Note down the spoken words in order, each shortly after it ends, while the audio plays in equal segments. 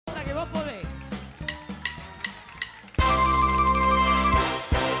vos podés.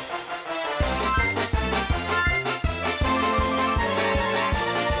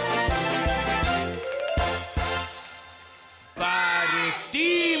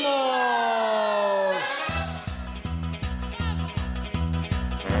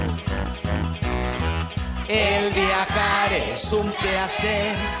 El viajar es un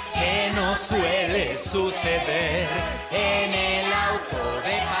placer que no suele suceder. En el auto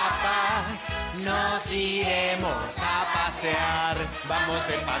de papá nos iremos a pasear. Vamos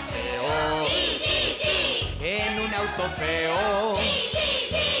de paseo en un auto feo,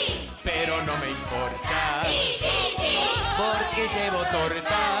 pero no me importa porque llevo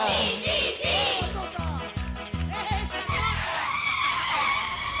torta.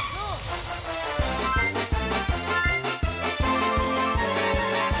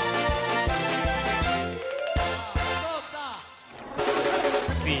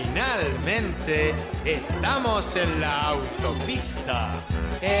 Finalmente estamos en la autopista.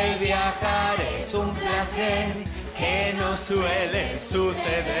 El viajar es un placer que no suele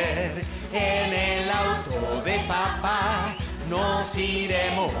suceder. En el auto de papá nos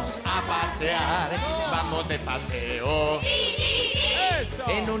iremos a pasear. Vamos de paseo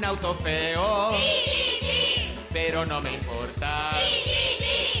en un auto feo, pero no me importa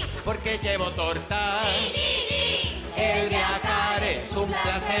porque llevo torta. El viajar es un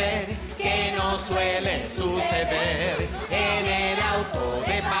placer que no suele suceder. En el auto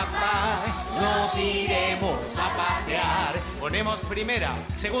de papá nos iremos a pasear. Ponemos primera,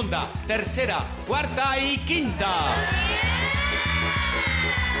 segunda, tercera, cuarta y quinta.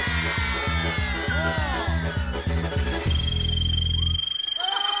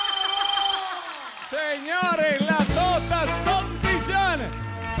 Señores, la Tota Santillán,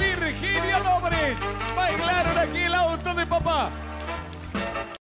 Virginia Dobre, bailaron aquí el auto de papá.